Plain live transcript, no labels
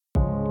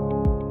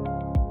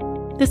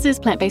This is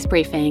Plant-Based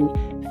Briefing,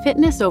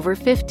 Fitness Over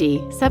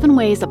 50, 7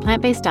 Ways a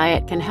Plant-Based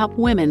Diet Can Help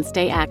Women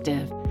Stay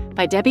Active,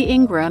 by Debbie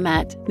Ingram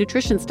at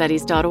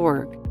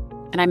nutritionstudies.org.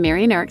 And I'm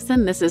Marian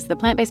Erickson. This is the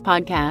Plant-Based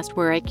Podcast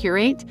where I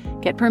curate,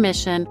 get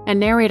permission, and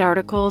narrate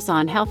articles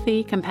on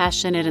healthy,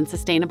 compassionate, and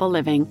sustainable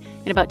living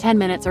in about 10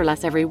 minutes or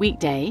less every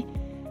weekday.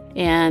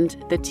 And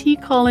the T.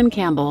 Colin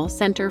Campbell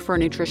Center for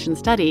Nutrition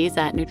Studies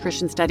at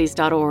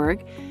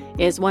nutritionstudies.org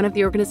is one of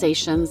the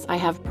organizations I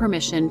have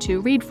permission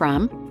to read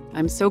from.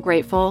 I'm so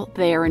grateful.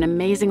 They are an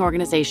amazing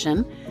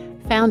organization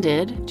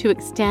founded to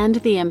extend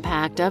the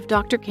impact of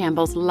Dr.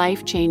 Campbell's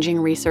life-changing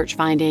research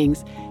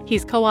findings.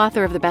 He's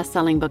co-author of the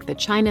best-selling book, The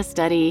China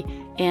Study,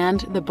 and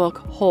the book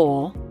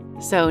Whole.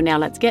 So now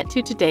let's get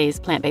to today's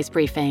Plant-Based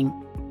Briefing.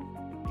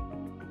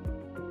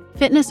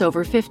 Fitness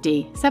Over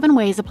 50, 7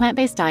 Ways a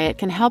Plant-Based Diet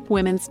Can Help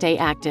Women Stay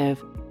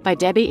Active, by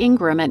Debbie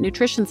Ingram at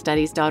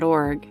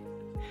nutritionstudies.org.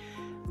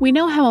 We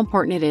know how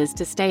important it is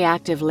to stay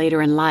active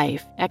later in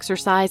life.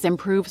 Exercise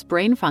improves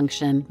brain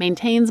function,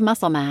 maintains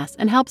muscle mass,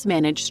 and helps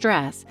manage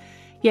stress.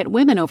 Yet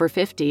women over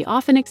 50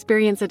 often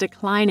experience a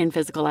decline in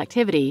physical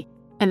activity,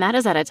 and that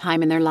is at a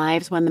time in their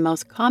lives when the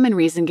most common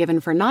reason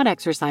given for not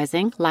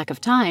exercising, lack of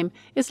time,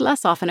 is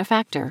less often a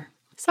factor.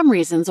 Some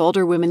reasons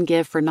older women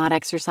give for not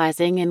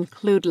exercising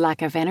include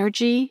lack of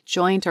energy,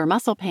 joint or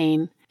muscle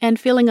pain, and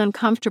feeling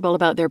uncomfortable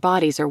about their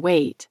bodies or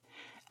weight.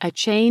 A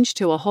change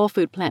to a whole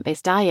food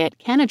plant-based diet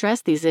can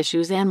address these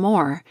issues and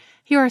more.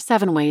 Here are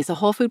 7 ways a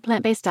whole food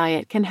plant-based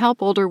diet can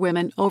help older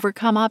women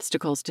overcome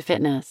obstacles to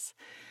fitness.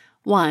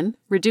 1.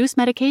 Reduce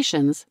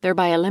medications,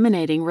 thereby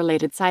eliminating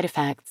related side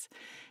effects.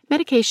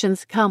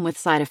 Medications come with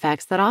side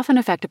effects that often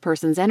affect a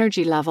person's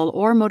energy level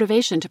or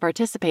motivation to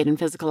participate in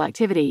physical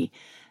activity.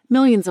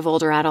 Millions of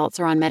older adults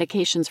are on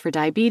medications for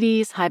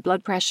diabetes, high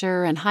blood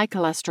pressure, and high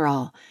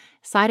cholesterol.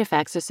 Side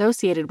effects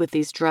associated with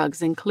these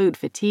drugs include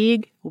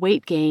fatigue,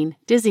 weight gain,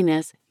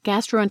 dizziness,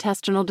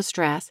 gastrointestinal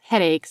distress,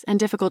 headaches, and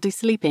difficulty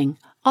sleeping,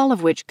 all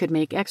of which could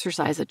make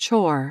exercise a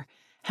chore.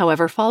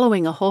 However,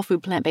 following a whole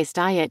food plant-based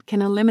diet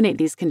can eliminate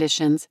these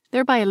conditions,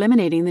 thereby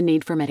eliminating the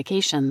need for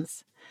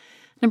medications.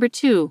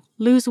 2.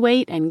 Lose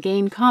weight and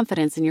gain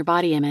confidence in your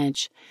body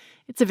image.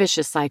 It's a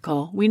vicious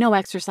cycle. We know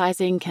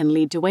exercising can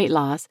lead to weight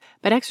loss,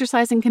 but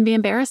exercising can be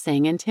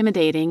embarrassing,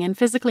 intimidating, and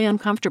physically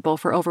uncomfortable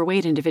for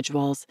overweight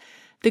individuals.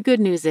 The good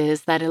news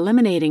is that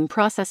eliminating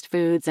processed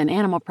foods and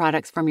animal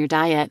products from your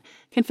diet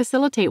can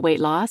facilitate weight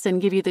loss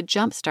and give you the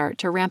jump start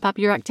to ramp up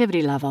your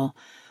activity level.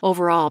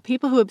 Overall,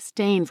 people who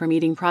abstain from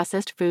eating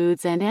processed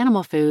foods and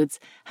animal foods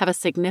have a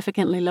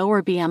significantly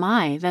lower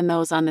BMI than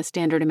those on the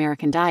standard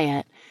American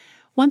diet.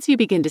 Once you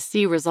begin to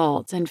see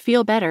results and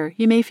feel better,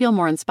 you may feel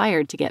more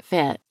inspired to get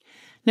fit.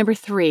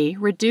 3.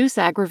 Reduce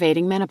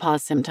aggravating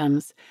menopause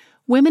symptoms.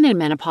 Women in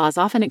menopause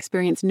often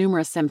experience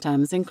numerous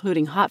symptoms,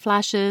 including hot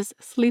flashes,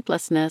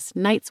 sleeplessness,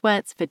 night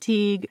sweats,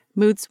 fatigue,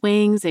 mood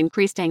swings,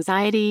 increased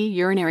anxiety,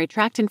 urinary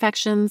tract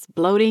infections,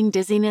 bloating,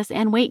 dizziness,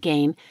 and weight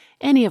gain,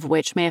 any of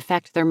which may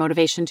affect their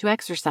motivation to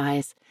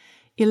exercise.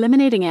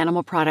 Eliminating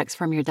animal products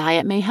from your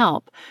diet may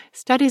help.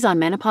 Studies on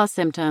menopause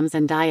symptoms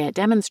and diet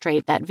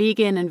demonstrate that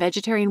vegan and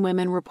vegetarian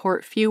women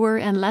report fewer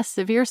and less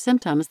severe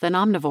symptoms than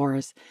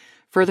omnivores.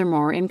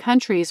 Furthermore, in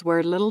countries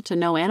where little to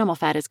no animal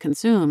fat is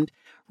consumed,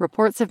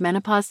 reports of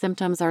menopause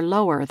symptoms are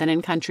lower than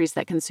in countries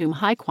that consume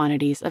high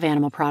quantities of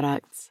animal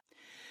products.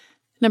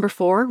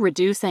 4.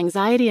 Reduce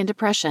anxiety and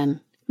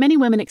depression. Many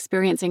women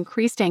experience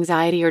increased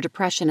anxiety or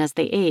depression as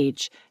they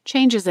age.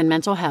 Changes in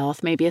mental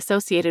health may be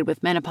associated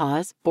with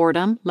menopause,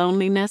 boredom,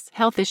 loneliness,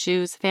 health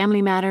issues,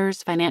 family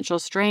matters, financial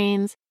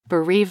strains,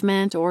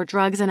 bereavement, or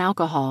drugs and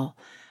alcohol.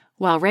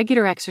 While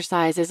regular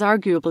exercise is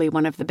arguably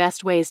one of the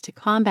best ways to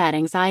combat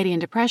anxiety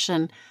and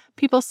depression,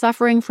 people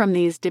suffering from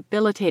these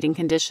debilitating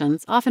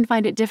conditions often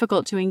find it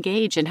difficult to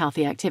engage in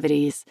healthy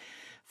activities.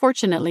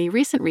 Fortunately,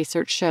 recent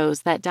research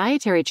shows that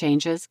dietary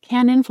changes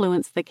can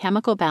influence the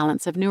chemical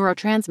balance of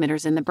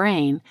neurotransmitters in the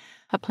brain.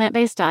 A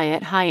plant-based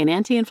diet high in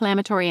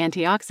anti-inflammatory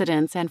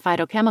antioxidants and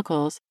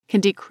phytochemicals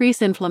can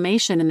decrease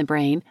inflammation in the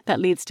brain that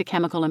leads to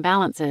chemical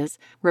imbalances,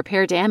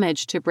 repair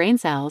damage to brain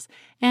cells,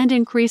 and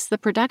increase the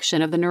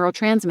production of the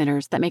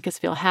neurotransmitters that make us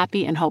feel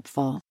happy and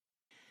hopeful.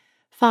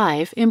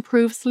 5.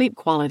 Improve sleep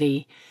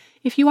quality.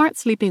 If you aren't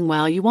sleeping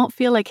well, you won't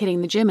feel like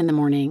hitting the gym in the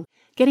morning.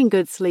 Getting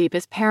good sleep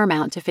is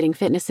paramount to fitting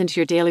fitness into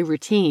your daily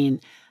routine.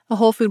 A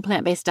whole food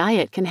plant-based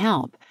diet can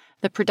help.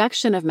 The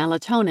production of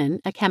melatonin,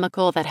 a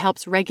chemical that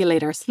helps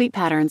regulate our sleep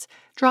patterns,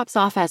 drops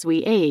off as we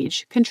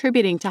age,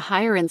 contributing to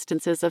higher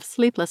instances of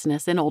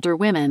sleeplessness in older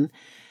women.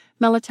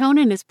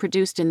 Melatonin is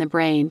produced in the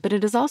brain, but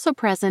it is also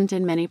present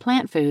in many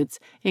plant foods,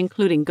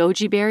 including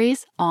goji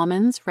berries,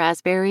 almonds,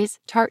 raspberries,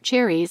 tart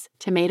cherries,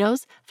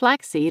 tomatoes,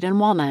 flaxseed, and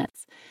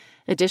walnuts.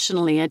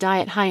 Additionally, a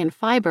diet high in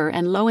fiber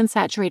and low in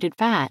saturated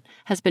fat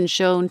has been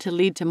shown to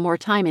lead to more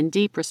time in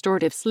deep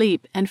restorative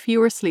sleep and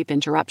fewer sleep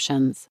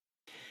interruptions.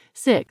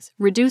 6.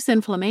 Reduce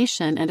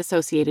inflammation and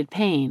associated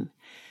pain.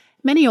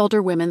 Many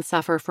older women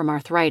suffer from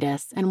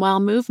arthritis, and while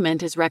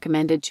movement is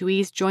recommended to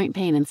ease joint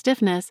pain and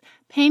stiffness,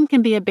 pain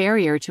can be a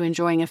barrier to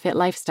enjoying a fit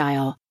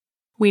lifestyle.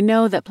 We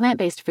know that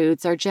plant-based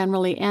foods are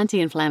generally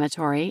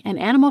anti-inflammatory and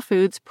animal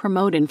foods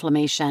promote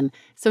inflammation,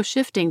 so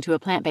shifting to a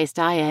plant-based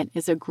diet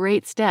is a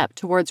great step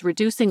towards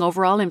reducing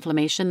overall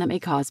inflammation that may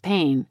cause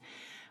pain.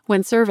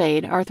 When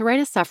surveyed,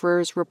 arthritis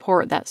sufferers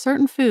report that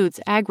certain foods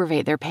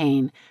aggravate their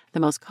pain.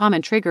 The most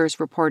common triggers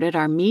reported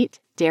are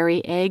meat,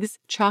 dairy, eggs,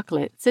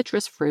 chocolate,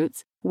 citrus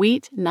fruits,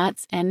 wheat,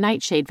 nuts, and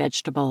nightshade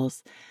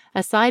vegetables.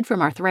 Aside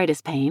from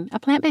arthritis pain, a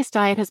plant-based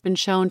diet has been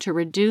shown to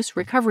reduce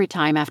recovery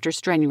time after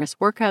strenuous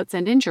workouts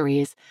and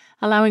injuries,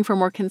 allowing for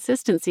more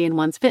consistency in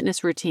one's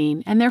fitness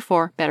routine and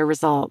therefore better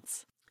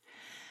results.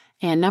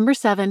 And number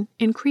 7,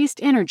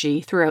 increased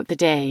energy throughout the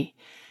day.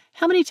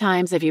 How many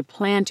times have you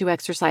planned to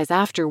exercise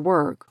after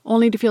work,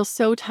 only to feel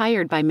so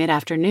tired by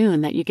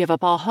mid-afternoon that you give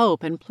up all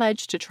hope and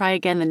pledge to try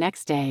again the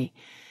next day?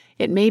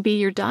 It may be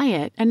your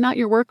diet and not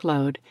your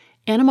workload.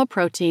 Animal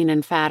protein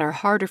and fat are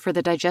harder for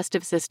the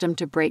digestive system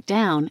to break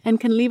down and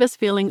can leave us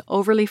feeling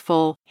overly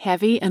full,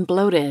 heavy, and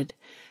bloated.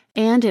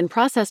 And in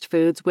processed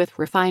foods with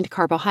refined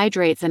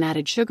carbohydrates and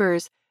added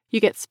sugars,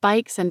 you get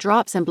spikes and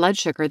drops in blood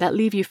sugar that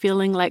leave you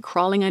feeling like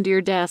crawling under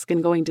your desk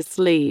and going to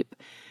sleep.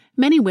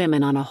 Many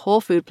women on a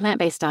whole food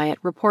plant-based diet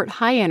report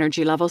high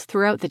energy levels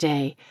throughout the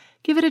day.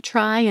 Give it a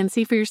try and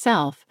see for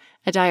yourself.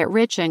 A diet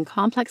rich in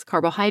complex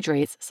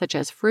carbohydrates such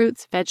as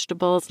fruits,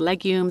 vegetables,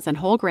 legumes, and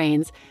whole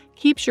grains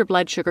keeps your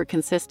blood sugar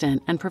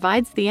consistent and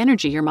provides the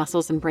energy your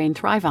muscles and brain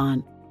thrive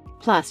on.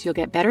 Plus, you'll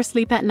get better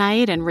sleep at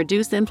night and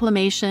reduce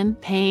inflammation,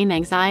 pain,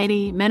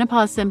 anxiety,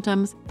 menopause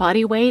symptoms,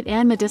 body weight,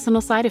 and medicinal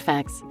side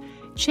effects.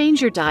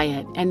 Change your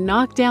diet and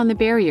knock down the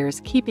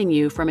barriers keeping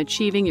you from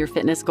achieving your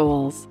fitness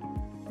goals.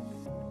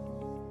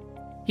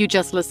 You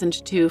just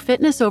listened to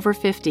Fitness Over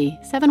 50,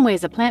 7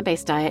 Ways a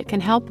Plant-Based Diet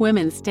Can Help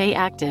Women Stay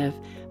Active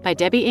by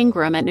Debbie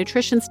Ingram at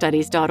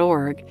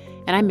nutritionstudies.org,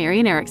 and I'm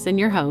Marian Erickson,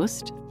 your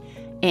host.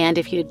 And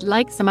if you'd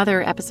like some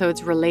other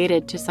episodes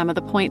related to some of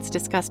the points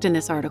discussed in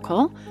this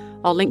article,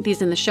 I'll link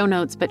these in the show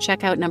notes, but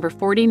check out number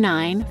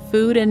 49,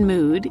 Food and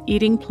Mood,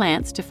 Eating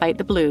Plants to Fight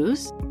the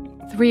Blues,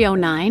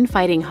 309,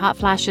 Fighting Hot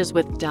Flashes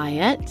with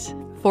Diet,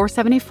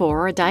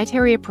 474, A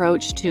Dietary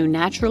Approach to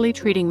Naturally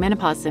Treating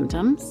Menopause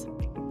Symptoms.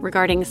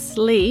 Regarding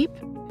sleep,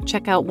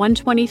 check out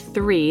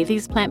 123,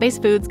 These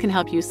Plant-Based Foods Can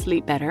Help You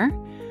Sleep Better,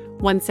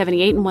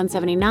 178 and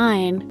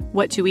 179,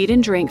 What to Eat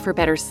and Drink for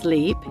Better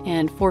Sleep,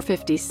 and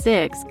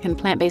 456, Can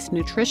Plant-Based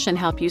Nutrition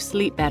Help You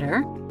Sleep Better?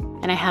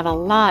 And I have a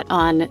lot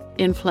on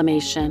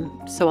inflammation,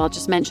 so I'll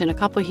just mention a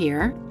couple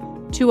here.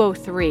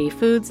 203,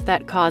 Foods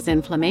that Cause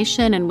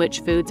Inflammation and Which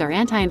Foods Are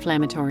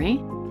Anti-Inflammatory,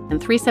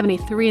 and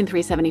 373 and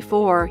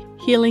 374,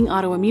 Healing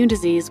Autoimmune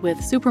Disease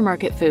with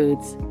Supermarket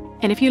Foods.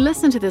 And if you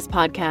listen to this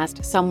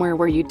podcast somewhere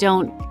where you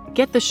don't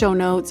get the show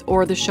notes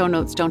or the show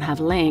notes don't have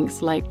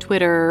links, like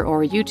Twitter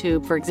or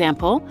YouTube, for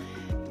example,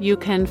 you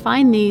can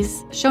find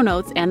these show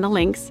notes and the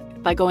links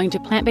by going to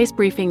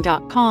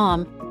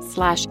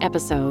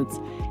plantbasedbriefing.com/episodes.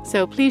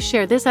 So please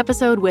share this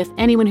episode with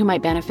anyone who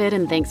might benefit,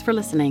 and thanks for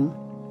listening.